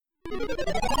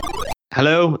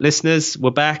Hello, listeners.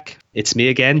 We're back. It's me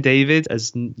again, David,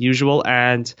 as usual,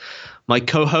 and my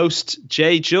co-host,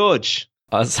 Jay George.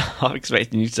 I was half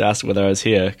expecting you to ask whether I was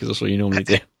here, because that's what you normally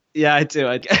do. Yeah, I do.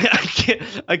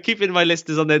 I'm keeping my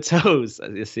listeners on their toes.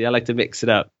 You see, I like to mix it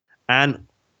up. And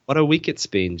what a week it's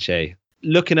been, Jay.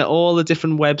 Looking at all the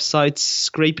different websites,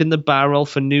 scraping the barrel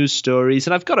for news stories.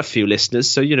 And I've got a few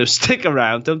listeners, so, stick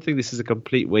around. Don't think this is a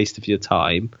complete waste of your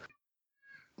time.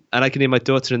 And I can hear my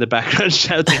daughter in the background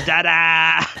shouting,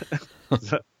 Dada!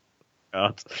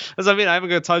 God. As I haven't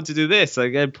got time to do this. I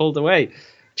get pulled away.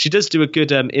 She does do a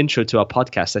good intro to our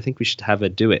podcast. I think we should have her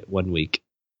do it one week.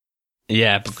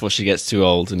 Yeah, before she gets too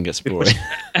old and gets boring.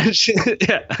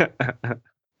 Yeah.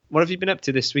 What have you been up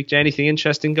to this week, Jay? Anything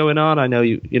interesting going on? I know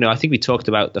I think we talked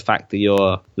about the fact that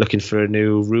you're looking for a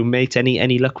new roommate.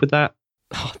 Any luck with that?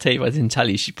 Oh, Dave, I didn't tell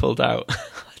you she pulled out.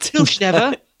 No, she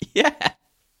never? Yeah.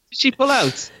 Did she pull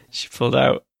out? She pulled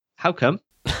out. How come?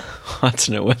 I don't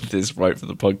know whether this is right for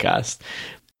the podcast.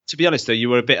 To be honest, though, you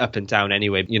were a bit up and down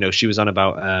anyway. She was on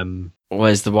about...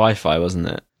 Where's the Wi-Fi, wasn't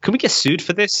it? Can we get sued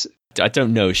for this? I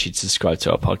don't know if she'd subscribe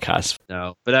to our podcast.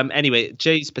 No. But anyway,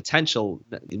 Jay's potential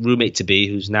roommate-to-be,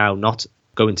 who's now not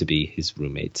going to be his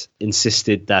roommate,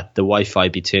 insisted that the Wi-Fi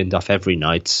be turned off every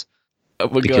night.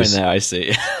 We're going there, I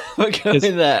see. We're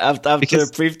going there after a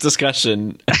brief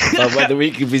discussion about whether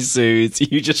we could be sued.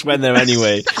 You just went there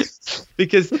anyway.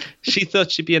 Because she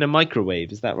thought she'd be in a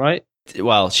microwave, is that right?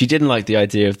 Well, she didn't like the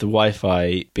idea of the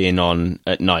Wi-Fi being on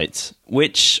at night,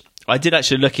 which I did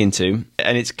actually look into,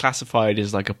 and it's classified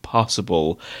as like a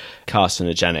possible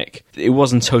carcinogenic. It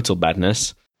wasn't total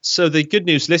badness. So the good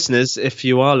news, listeners, if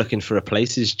you are looking for a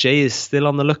place, is Jay is still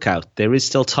on the lookout. There is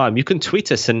still time. You can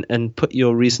tweet us and put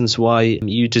your reasons why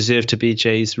you deserve to be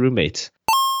Jay's roommate.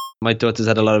 My daughter's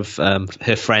had a lot of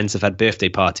her friends have had birthday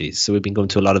parties, so we've been going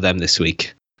to a lot of them this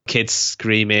week. Kids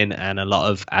screaming and a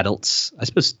lot of adults, I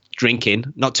suppose,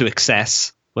 drinking, not to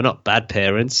excess. We're not bad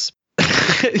parents.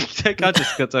 I can't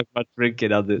just go talk about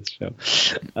drinking on this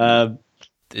show.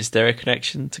 Is there a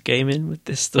connection to gaming with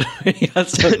this story?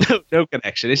 No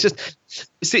connection. It's just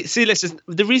see. Listen,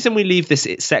 the reason we leave this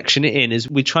section in is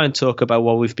we try and talk about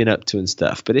what we've been up to and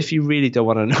stuff. But if you really don't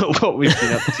want to know what we've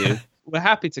been up to, we're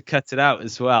happy to cut it out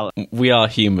as well. We are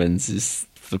humans. Is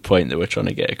the point that we're trying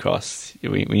to get across?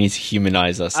 We need to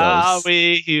humanize ourselves. Are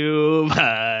we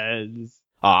humans?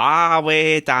 Are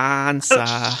we dancer?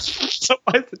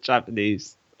 Why is the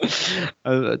Japanese?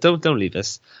 Don't leave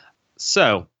us.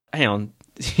 So hang on.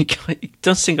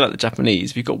 Don't sing like the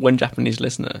Japanese. We've got one Japanese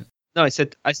listener. No, I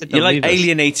said. You're like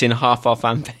alienating half our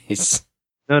fan base.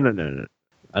 No.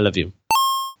 I love you.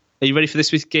 Are you ready for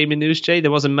this week's gaming news, Jay? There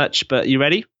wasn't much, but you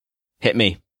ready? Hit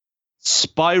me.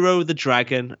 Spyro the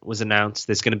Dragon was announced.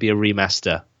 There's going to be a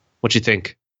remaster. What do you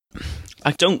think?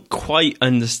 I don't quite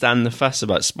understand the fuss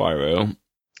about Spyro.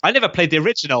 I never played the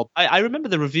original. I remember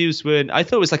the reviews weren't. I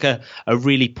thought it was like a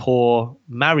really poor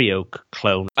Mario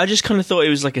clone. I just kind of thought it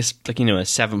was like a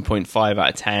 7.5 out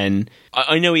of 10.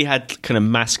 I know he had kind of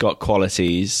mascot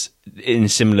qualities in a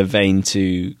similar vein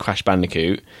to Crash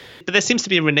Bandicoot. But there seems to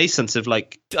be a renaissance of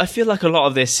I feel like a lot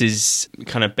of this is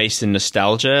kind of based in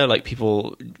nostalgia. Like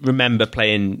people remember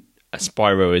playing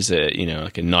Spyro as a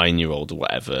 9-year-old or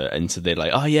whatever, and so they're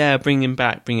like, oh yeah, bring him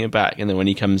back, and then when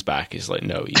he comes back it's like,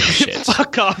 no, you're shit.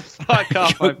 fuck off.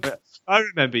 I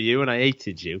remember you and I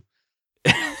hated you.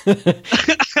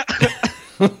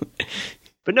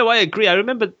 But no, I agree. I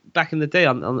remember back in the day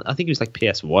on I think it was like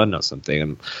PS1 or something,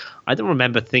 and I don't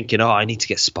remember thinking, I need to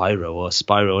get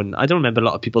Spyro, and I don't remember a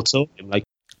lot of people talking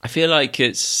I feel like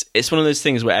it's one of those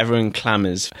things where everyone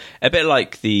clamours, a bit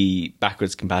like the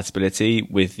backwards compatibility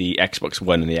with the Xbox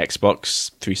One and the Xbox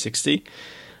 360.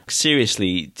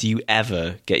 Seriously, do you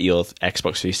ever get your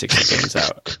Xbox 360 games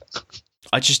out?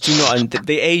 I just do not. And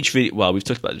they age really well. We've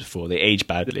talked about it before. They age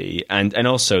badly, and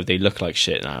also they look like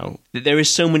shit now. There is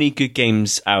so many good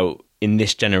games out in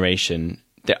this generation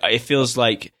that it feels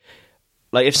like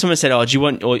if someone said, "Oh, do you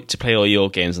want to play all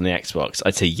your games on the Xbox?"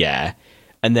 I'd say yeah,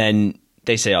 and then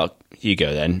they say, "Oh, you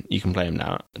go then. You can play them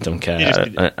now. I don't care.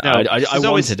 I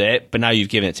wanted it, but now you've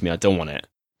given it to me. I don't want it."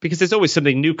 Because there's always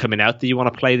something new coming out that you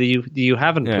want to play that you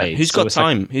haven't played. Who's got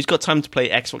time? Who's got time to play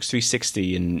Xbox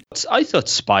 360? And I thought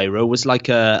Spyro was like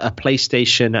a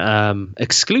PlayStation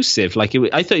exclusive. I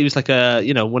thought he was like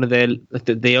one of their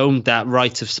they owned that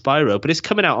right of Spyro, but it's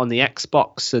coming out on the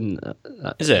Xbox and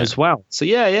is it as well? So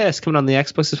yeah, it's coming on the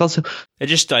Xbox as well. So they're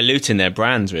just diluting their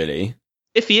brands, really.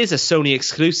 If he is a Sony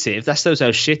exclusive, that shows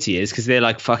how shit he is, because they're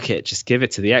like, fuck it, just give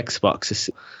it to the Xbox.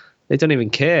 They don't even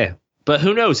care. But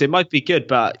who knows? It might be good.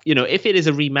 But, if it is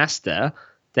a remaster,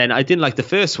 then I didn't like the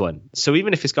first one. So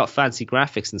even if it's got fancy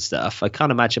graphics and stuff, I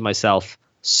can't imagine myself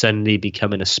suddenly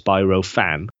becoming a Spyro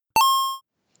fan.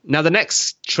 Now, the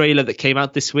next trailer that came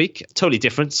out this week, totally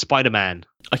different, Spider-Man.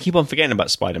 I keep on forgetting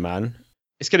about Spider-Man.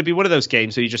 It's going to be one of those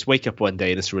games where you just wake up one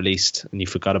day and it's released and you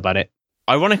forgot about it.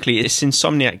 Ironically, it's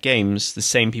Insomniac Games, the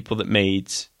same people that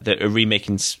are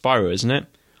remaking Spyro, isn't it?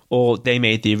 Or they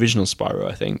made the original Spyro,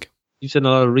 I think. You've done a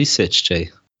lot of research, Jay.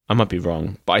 I might be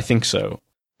wrong, but I think so.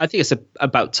 I think it's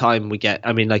about time we get...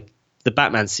 I mean, like, the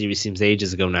Batman series seems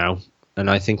ages ago now. And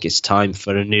I think it's time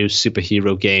for a new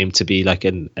superhero game to be like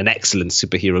an excellent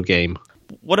superhero game.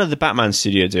 What are the Batman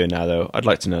studio doing now, though? I'd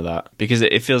like to know that. Because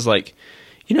it feels like...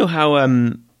 You know how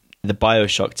the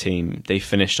BioShock team, they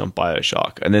finished on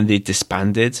BioShock and then they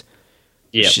disbanded?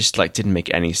 Yeah. It just like didn't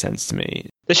make any sense to me.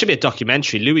 There should be a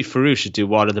documentary. Louis Theroux should do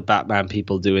what are the Batman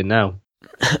people doing now?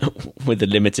 With a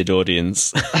limited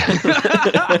audience. The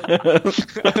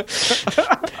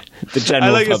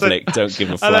general public don't give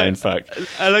a flying fuck.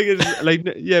 I like it.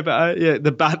 Like, yeah, but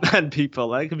the Batman people.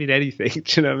 That could mean anything.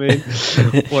 Do you know what I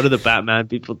mean? What are the Batman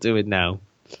people doing now?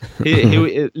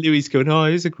 Louis going, oh,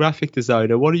 he's a graphic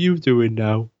designer. What are you doing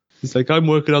now? He's like, I'm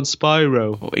working on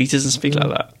Spyro. Well, he doesn't speak like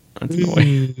that. I don't know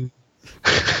why.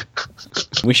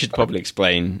 We should probably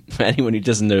explain for anyone who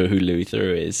doesn't know who Louis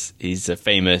Theroux is. He's a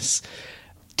famous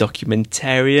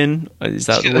documentarian. Is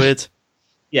that the word?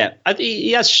 Yeah, I think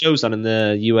he has shows on in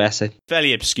the US.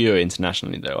 Fairly obscure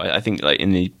internationally, though. I think like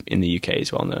in the UK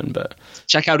is well known. But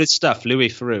check out his stuff, Louis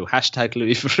Theroux. #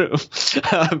 Louis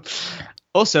Theroux.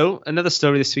 Also, another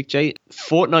story this week, Jay.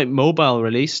 Fortnite Mobile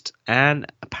released,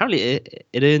 and apparently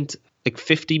it earned like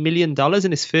 $50 million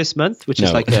in its first month, which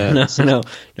is like a... No,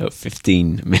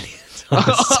 $15 million.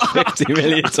 $50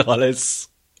 million.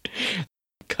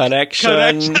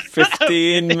 Correction,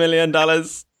 $15 million.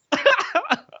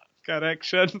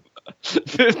 Correction.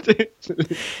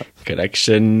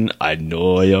 Correction, I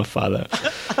know your father.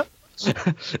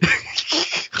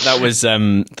 That was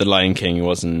The Lion King. It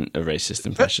wasn't a racist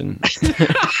impression.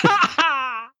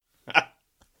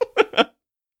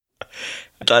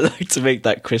 I'd like to make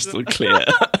that crystal clear.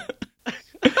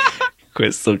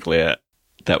 Crystal clear.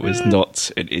 That was not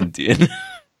an Indian.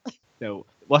 No,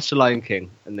 watch The Lion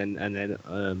King, and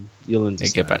then you'll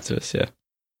understand. Get back to us, yeah.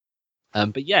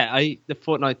 But yeah, the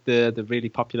Fortnite, the really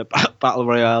popular battle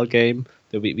royale game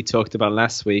that we talked about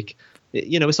last week.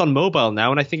 It's on mobile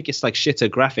now, and I think it's like shitter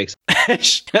graphics.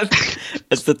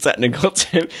 As the technical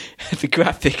term, the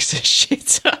graphics are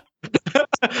shitter.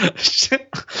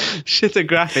 Shitter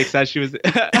graphics, as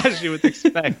you would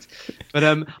expect.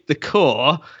 But the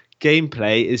core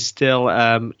gameplay is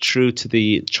still true to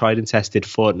the tried and tested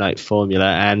Fortnite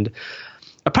formula. And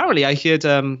apparently, I heard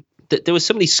that there were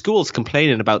so many schools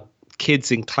complaining about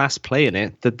kids in class playing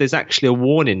it that there's actually a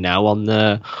warning now on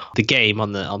the game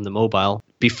on the mobile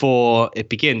before it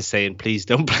begins, saying please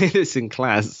don't play this in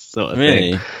class, sort of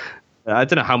really thing. I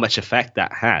don't know how much effect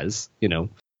that has. Oh,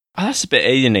 that's a bit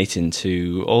alienating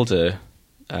to older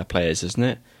players, isn't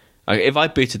it? Like, if I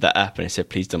booted that up and it said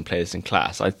please don't play this in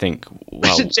class, I'd think,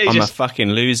 well, I'm a fucking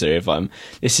loser if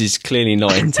this is clearly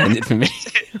not intended for me.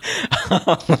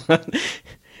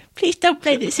 Please don't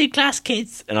play this in class,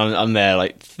 kids. And I'm there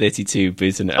like 32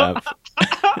 booting it up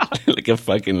like a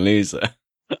fucking loser.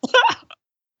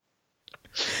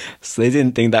 So they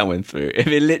didn't think that went through. If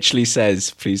it literally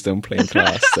says please don't play in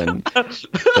class, then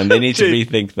they need to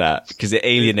rethink that, because it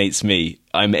alienates me.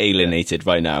 I'm alienated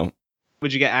right now.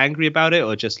 Would you get angry about it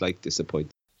or just like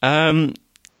disappointed? Did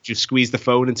you squeeze the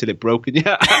phone until it broke in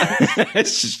your hand?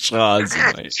 It's just charged,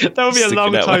 mate. That would be a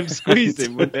long time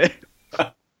squeezing, wouldn't it?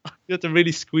 You have to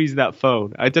really squeeze that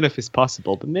phone. I don't know if it's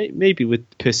possible, but maybe with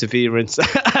perseverance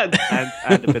and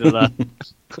a bit of luck.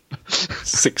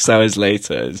 6 hours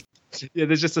later. Yeah,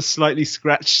 there's just a slightly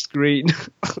scratched screen.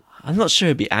 I'm not sure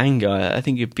it'd be anger. I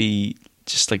think it'd be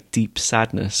just like deep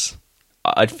sadness.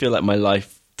 I'd feel like my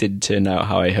life didn't turn out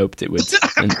how I hoped it would.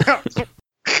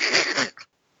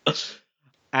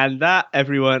 And that,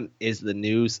 everyone, is the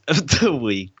news of the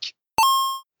week.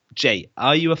 Jay,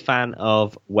 are you a fan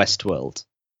of Westworld?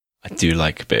 I do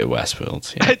like a bit of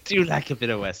Westworld. Yeah. I do like a bit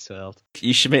of Westworld.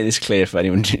 You should make this clear for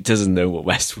anyone who doesn't know what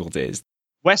Westworld is.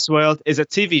 Westworld is a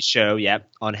TV show,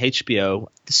 on HBO.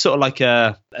 It's sort of like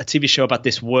a TV show about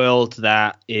this world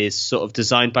that is sort of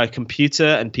designed by a computer,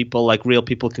 and people, like real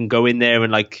people, can go in there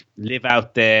and like live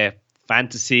out their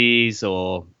fantasies,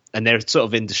 and they're sort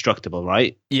of indestructible,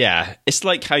 right? Yeah, it's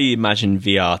like how you imagine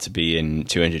VR to be in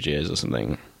 200 years or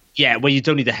something. Yeah, where you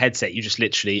don't need a headset. You just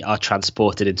literally are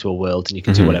transported into a world and you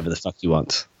can do whatever the fuck you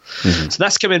want. So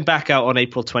that's coming back out on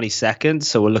April 22nd.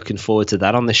 So we're looking forward to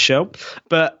that on the show.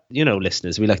 But,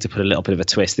 listeners, we like to put a little bit of a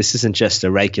twist. This isn't just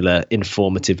a regular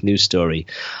informative news story.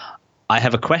 I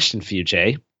have a question for you,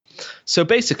 Jay. So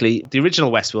basically, the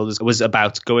original Westworld was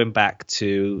about going back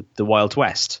to the Wild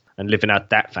West and living out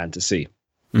that fantasy.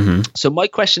 So my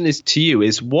question is to you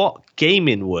is, what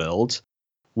gaming world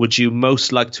would you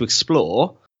most like to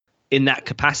explore in that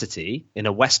capacity, in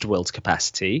a Westworld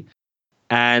capacity?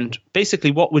 And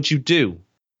basically, what would you do?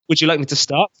 Would you like me to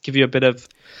start? Give you a bit of...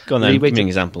 Go on then, give me an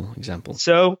example.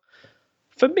 So,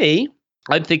 for me,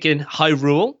 I'm thinking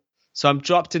Hyrule. So I'm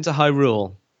dropped into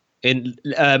Hyrule, in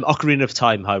Ocarina of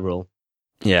Time Hyrule.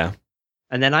 Yeah.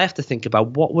 And then I have to think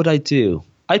about, what would I do?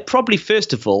 I'd probably,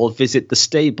 first of all, visit the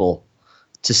stable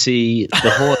to see the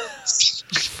horse.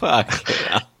 Fuck.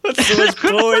 That's the most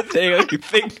boring thing I could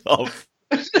think of.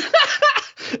 I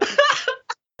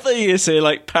thought you were going to say,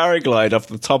 like, paraglide off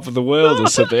the top of the world or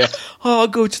something. I'll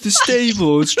go to the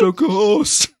stable and stroke a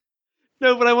horse.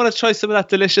 No, but I want to try some of that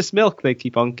delicious milk they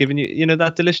keep on giving you. You know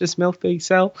that delicious milk they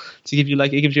sell to give you,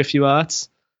 like, it gives you a few arts.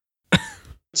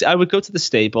 So I would go to the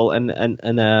stable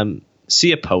and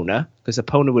see Epona, because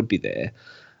Epona would be there,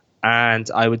 and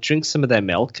I would drink some of their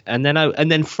milk, and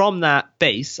then from that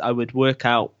base I would work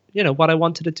out, what I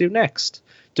wanted to do next.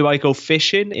 Do I go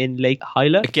fishing in Lake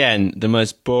Hyla? Again, the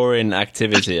most boring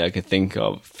activity I could think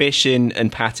of. Fishing and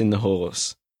patting the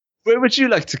horse. Where would you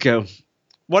like to go?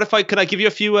 What if could I give you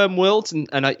a few worlds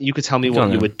and you could tell me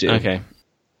what you would do?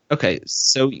 Okay,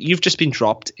 so you've just been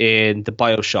dropped in the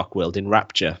BioShock world in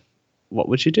Rapture. What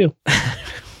would you do?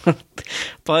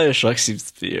 BioShock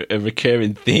seems to be a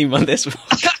recurring theme on this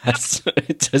podcast.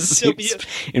 It does seem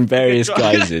in various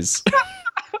guises.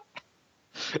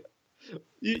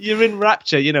 You're in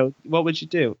Rapture, what would you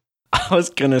do? I was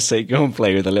going to say go and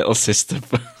play with a little sister.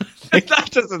 But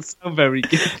that doesn't sound very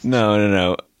good.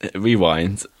 No.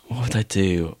 Rewind. What would I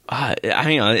do?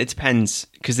 Hang on, it depends,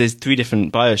 because there's 3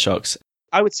 different BioShocks.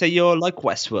 I would say you're like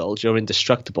Westworld, you're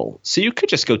indestructible. So you could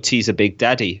just go tease a Big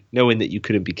Daddy, knowing that you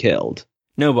couldn't be killed.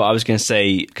 No, but I was going to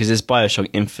say, because there's BioShock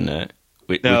Infinite.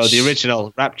 The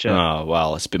original Rapture. Oh,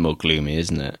 well, it's a bit more gloomy,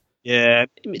 isn't it? Yeah,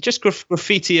 just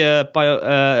graffiti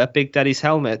a Big Daddy's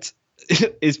helmet.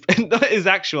 Not his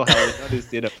actual helmet, not his,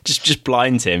 Just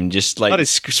blind him, just like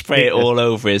spray it all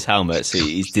over his helmet so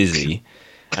he's dizzy,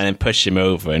 and then push him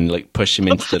over and like push him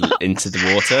into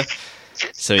the water.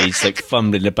 So he's like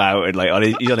fumbling about and like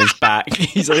he's on his back.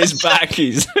 He's on his back.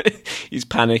 He's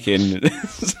panicking.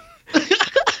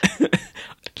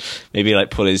 Maybe like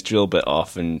pull his drill bit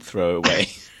off and throw it away.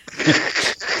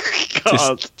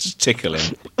 Just tickle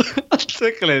him.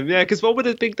 Tickle him, yeah. Because what would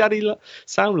a Big Daddy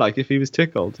sound like if he was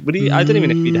tickled? Would he? I don't even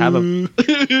know if he'd have him.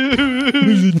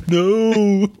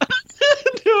 No.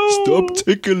 No. Stop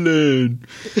tickling.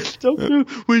 Stop.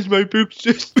 Where's my big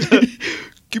sister?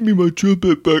 Give me my drill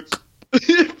bit back.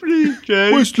 Please,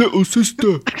 Jay. Where's little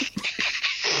sister?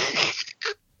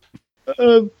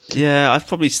 Yeah, I'd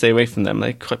probably stay away from them.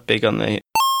 They're quite big, aren't they?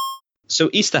 So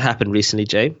Easter happened recently,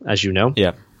 Jay, as you know.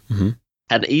 Yeah. Mm-hmm.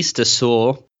 And Easter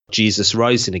saw Jesus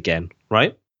rising again,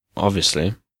 right?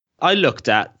 Obviously. I looked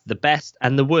at the best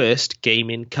and the worst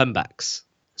gaming comebacks.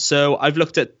 So I've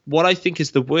looked at what I think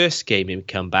is the worst gaming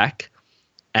comeback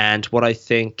and what I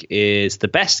think is the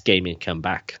best gaming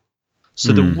comeback.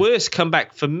 So the worst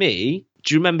comeback for me,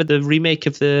 do you remember the remake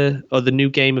of the new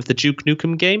game of the Duke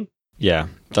Nukem game? Yeah,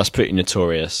 that's pretty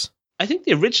notorious. I think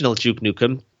the original Duke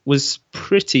Nukem was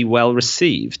pretty well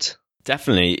received.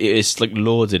 Definitely. It is like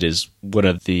lauded as one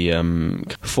of the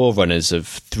forerunners of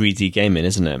 3D gaming,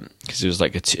 isn't it? Because it was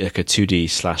like a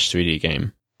 2D/3D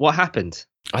game. What happened?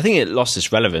 I think it lost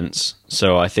its relevance.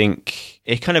 So I think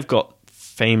it kind of got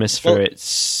famous for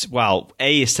its,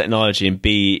 A, its technology, and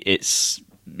B, its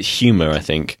humor, I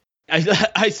think.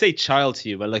 I say child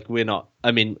humor, like we're not,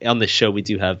 I mean, on this show we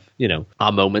do have,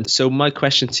 our moments. So my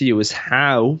question to you is,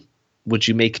 how would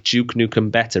you make Duke Nukem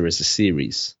better as a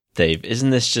series? Dave,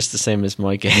 isn't this just the same as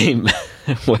my game?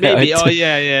 Maybe. Maybe.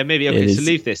 Okay, so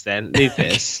leave this then. Leave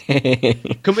this.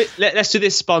 Can we? Let's do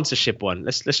this sponsorship one.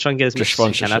 Let's try and get as much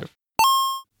as we can.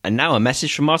 And now a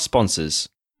message from our sponsors.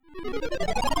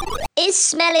 Is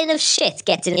smelling of shit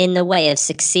getting in the way of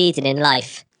succeeding in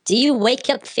life? Do you wake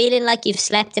up feeling like you've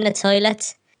slept in a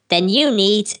toilet? Then you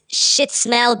need Shit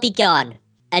Smell Be Gone,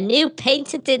 a new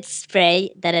patented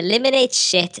spray that eliminates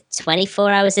shit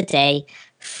 24 hours a day,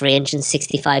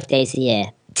 365 days a year.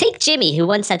 Take Jimmy, who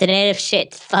once had an air of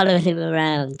shit following him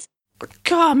around.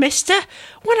 God, mister,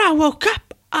 when I woke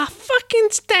up, I fucking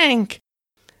stank.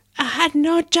 I had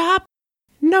no job,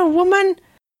 no woman.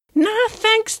 Now,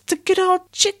 thanks to good old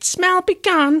Shit Smell Be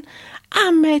Gone, I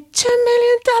made $2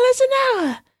 million an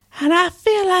hour. and I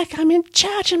feel like I'm in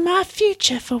charge of my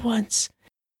future for once.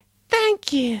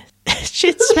 Thank you.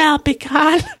 Shit smell be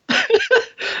gone.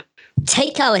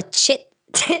 Take our shit.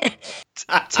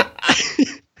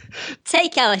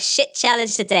 Take our shit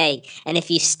challenge today, and if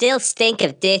you still stink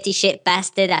of dirty shit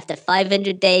bastard after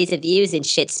 500 days of using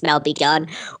Shit Smell Be Gone,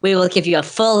 we will give you a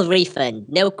full refund,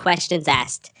 no questions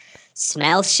asked.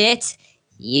 Smell shit?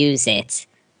 Use it.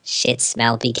 Shit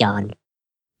Smell Be Gone.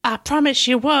 I promise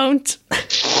you won't.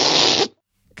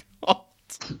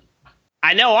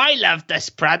 I know I love this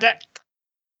product.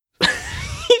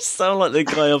 You sound like the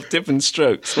guy of Different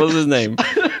Strokes. What's his name?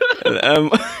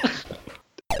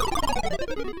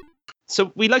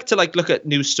 So we like to look at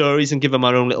news stories and give them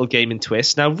our own little gaming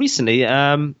twist. Now, recently,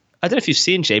 I don't know if you've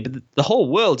seen, Jay, but the whole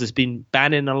world has been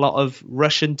banning a lot of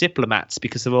Russian diplomats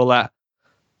because of all that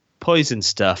poison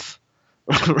stuff,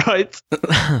 right?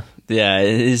 Yeah,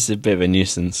 it is a bit of a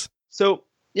nuisance. So,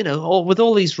 with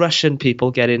all these Russian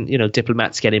people getting,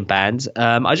 diplomats getting banned,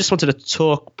 I just wanted to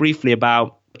talk briefly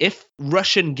about if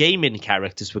Russian gaming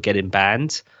characters were getting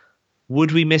banned,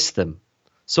 would we miss them?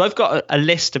 So I've got a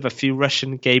list of a few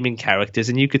Russian gaming characters,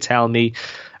 and you could tell me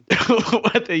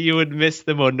whether you would miss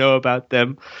them or know about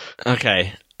them.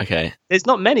 Okay. There's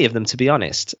not many of them, to be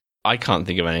honest. I can't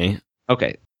think of any.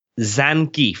 Okay.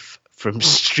 Zangief from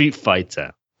Street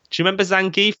Fighter. Do you remember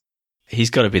Zangief? He's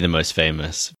got to be the most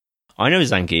famous. I know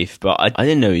Zangief, but I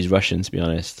didn't know he's Russian, to be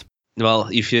honest.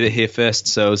 Well, you heard it here first.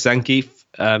 So Zangief,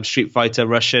 Street Fighter,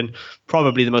 Russian,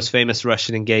 probably the most famous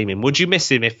Russian in gaming. Would you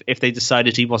miss him if they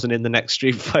decided he wasn't in the next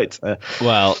Street Fighter?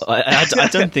 Well, I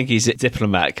don't think he's a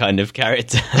diplomat kind of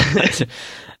character.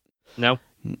 No?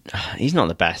 He's not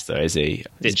the best, though, is he?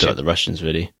 He's like the Russians,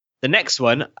 really. The next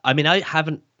one,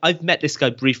 I've met this guy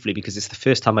briefly because it's the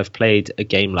first time I've played a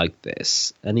game like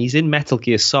this, and he's in Metal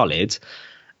Gear Solid.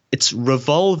 It's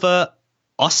Revolver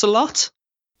Ocelot.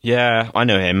 Yeah, I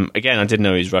know him. Again, I didn't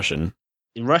know he's Russian.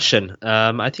 Russian.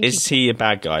 I think. Is he a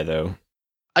bad guy though?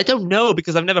 I don't know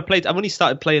because I've never played. I've only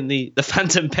started playing the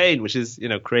Phantom Pain, which is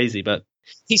crazy. But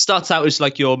he starts out as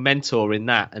like your mentor in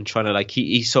that, and trying to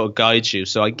he sort of guides you.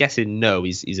 So I'm guessing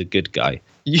he's a good guy.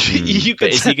 Is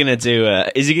he gonna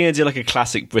do like a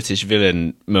classic British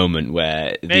villain moment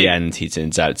where at the end he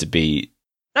turns out to be?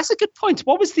 That's a good point.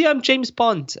 What was the James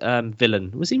Bond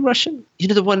villain? Was he Russian?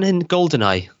 The one in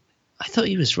GoldenEye. I thought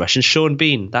he was Russian. Sean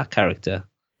Bean, that character.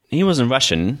 He wasn't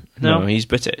Russian. No, he's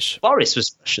British. Boris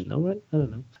was Russian, though, right? I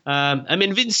don't know. I'm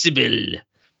invincible.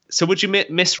 So would you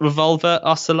miss Revolver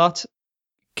Ocelot?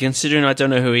 Considering I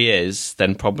don't know who he is,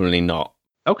 then probably not.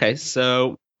 Okay,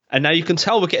 so... And now you can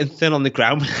tell we're getting thin on the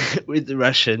ground with the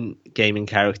Russian gaming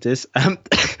characters.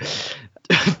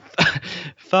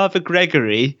 Father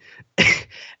Gregory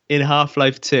in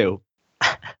Half-Life 2.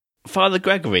 Father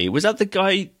Gregory? Was that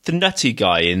the nutty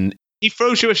guy in... He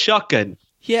throws you a shotgun.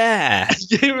 Yeah.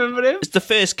 Do you remember him? It's the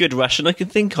first good Russian I can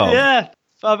think of. Yeah,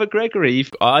 Father Gregory.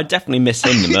 I definitely miss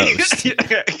him the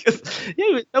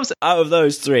most. Out of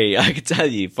those three, I could tell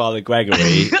you Father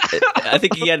Gregory. I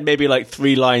think he had maybe like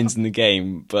 3 lines in the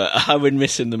game, but I would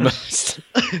miss him the most.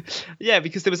 Yeah,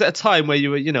 because there was at a time where you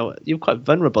were quite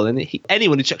vulnerable, and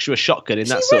anyone who chucks you a shotgun in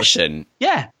that sort Russian?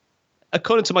 Yeah.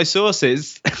 According to my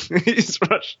sources, he's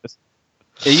Russian.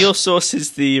 Are your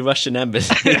sources the Russian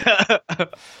embassy?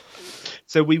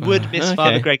 So we would miss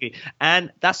Father Gregory.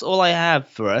 And that's all I have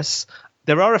for us.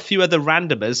 There are a few other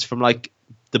randomers from like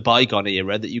the bygone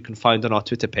era that you can find on our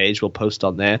Twitter page. We'll post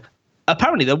on there.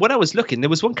 Apparently, though, when I was looking, there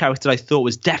was one character I thought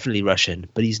was definitely Russian,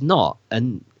 but he's not.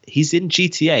 And he's in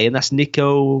GTA, and that's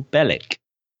Niko Bellic.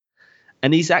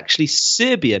 And he's actually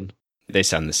Serbian. They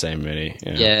sound the same, really.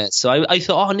 Yeah, so I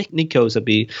thought, Niko's would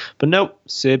be... But no,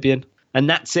 Serbian. And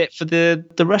that's it for the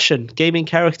Russian gaming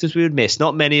characters we would miss.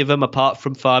 Not many of them apart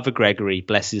from Father Gregory,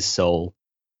 bless his soul.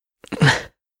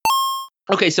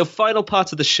 Okay, so final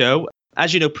part of the show.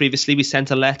 As you know, previously we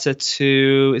sent a letter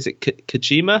to, is it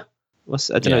Kojima?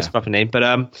 I don't know his proper name, but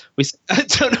I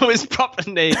don't know his proper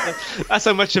name. That's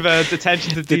how much of a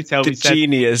attention to detail we sent.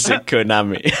 Genius at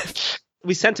Konami.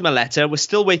 We sent him a letter. We're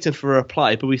still waiting for a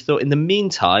reply, but we thought in the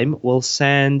meantime, we'll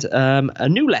send a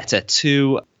new letter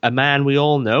to a man we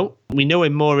all know. We know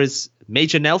him more as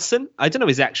Major Nelson. I don't know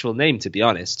his actual name, to be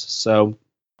honest. So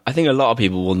I think a lot of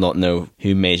people will not know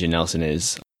who Major Nelson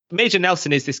is. Major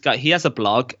Nelson is this guy. He has a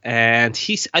blog, and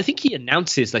I think he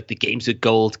announces like the Games of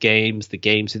Gold games,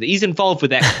 he's involved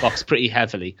with Xbox pretty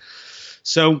heavily.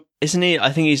 So isn't he?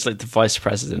 I think he's like the vice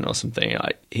president or something.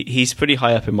 He's pretty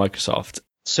high up in Microsoft.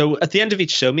 So at the end of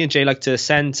each show, me and Jay like to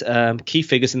send key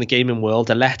figures in the gaming world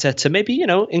a letter to maybe,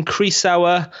 increase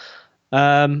our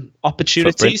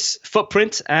opportunities,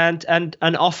 footprint, and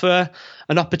offer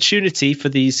an opportunity for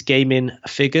these gaming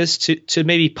figures to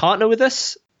maybe partner with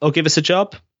us or give us a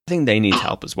job. I think they need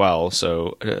help as well,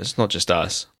 so it's not just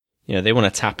us. They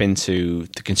want to tap into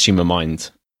the consumer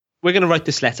mind. We're going to write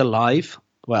this letter live.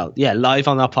 Well, yeah, live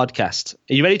on our podcast.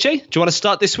 Are you ready, Jay? Do you want to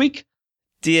start this week?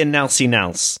 Dear Nelsy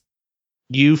Nels.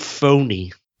 You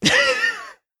phony.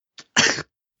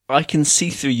 I can see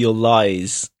through your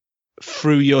lies.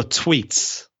 Through your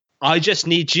tweets. I just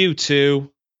need you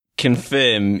to...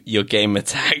 confirm your game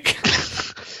attack.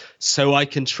 So I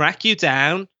can track you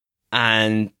down.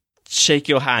 And shake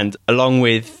your hand, along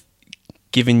with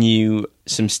giving you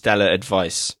some stellar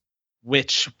advice.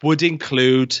 Which would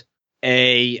include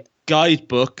a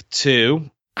guidebook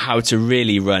to... how to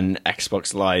really run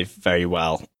Xbox Live very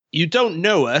well. You don't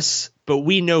know us, but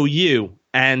we know you.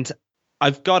 And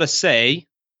I've got to say...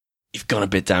 you've gone a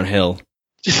bit downhill.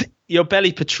 Your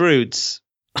belly protrudes.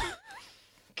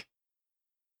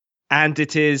 And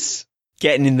it is...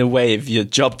 getting in the way of your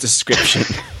job description.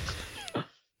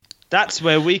 That's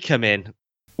where we come in.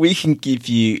 We can give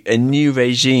you a new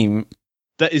regime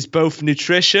that is both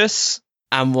nutritious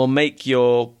and will make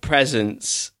your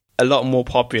presence a lot more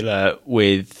popular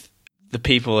with the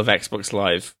people of Xbox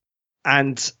Live.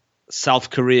 And South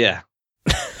Korea.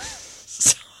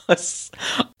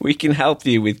 We can help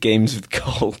you with games with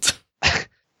gold.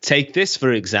 Take this,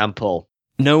 for example.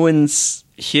 No one's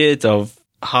heard of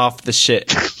half the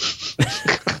shit.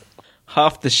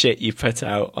 Half the shit you put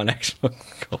out on Xbox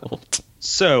Gold.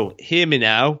 So, hear me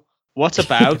now. What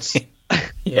about...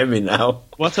 hear me now.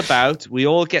 What about we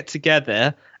all get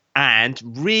together and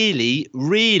really,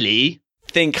 really...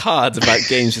 think hard about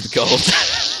games with gold.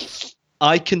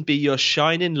 I can be your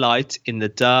shining light in the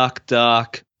dark,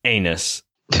 dark... anus.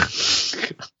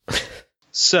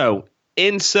 So,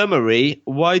 in summary,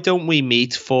 why don't we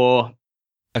meet for...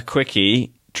 a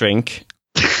quickie drink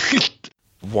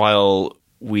while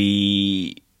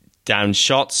we down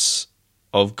shots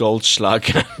of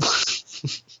Goldschlager.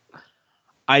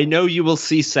 I know you will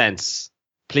see sense.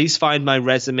 Please find my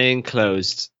resume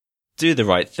enclosed. Do the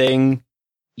right thing.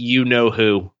 You know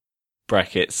who.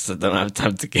 Brackets. I don't have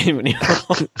time to game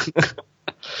anymore.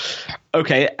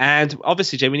 Okay, and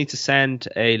obviously, Jay, we need to send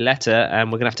a letter,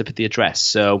 and we're going to have to put the address.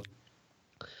 So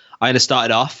I'm going to start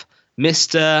it off.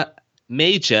 Mr.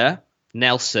 Major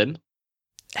Nelson.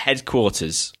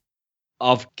 Headquarters.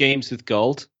 Of Games with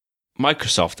Gold.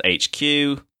 Microsoft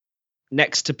HQ.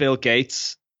 Next to Bill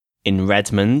Gates. In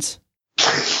Redmond.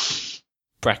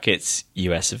 Brackets,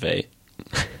 US of A.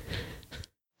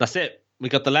 That's it. We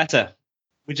got the letter.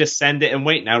 We just send it and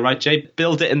wait now, right, Jay?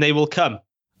 Build it and they will come.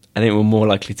 I think we're more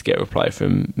likely to get a reply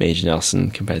from Major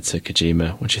Nelson compared to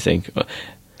Kojima. What do you think?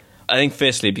 I think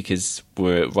firstly because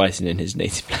we're writing in his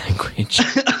native language.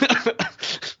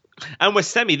 And we're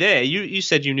semi there. You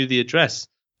said you knew the address.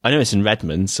 I know it's in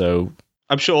Redmond, so...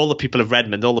 I'm sure all the people of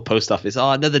Redmond, all the post office,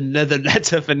 another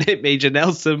letter for Major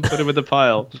Nelson, put him in the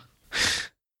pile.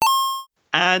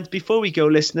 And before we go,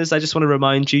 listeners, I just want to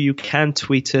remind you, you can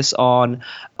tweet us on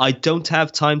I don't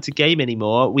have time to game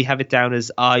anymore. We have it down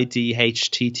as IDHTTGA.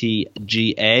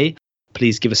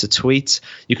 Please give us a tweet.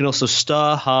 You can also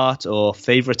star, heart, or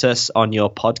favorite us on your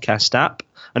podcast app.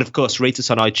 And of course, rate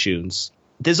us on iTunes.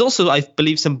 There's also, I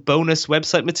believe, some bonus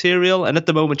website material. And at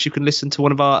the moment, you can listen to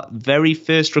one of our very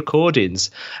first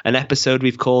recordings, an episode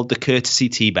we've called The Courtesy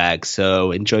Teabag.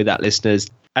 So enjoy that, listeners.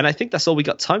 And I think that's all we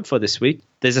got time for this week.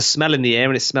 There's a smell in the air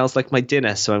and it smells like my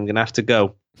dinner, so I'm going to have to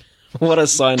go. What a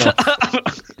sign-off.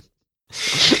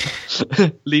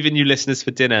 Leaving you listeners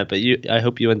for dinner, but I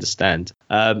hope you understand.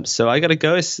 So I got to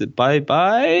go.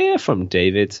 Bye-bye from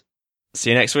David.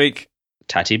 See you next week.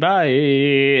 Tatty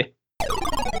bye.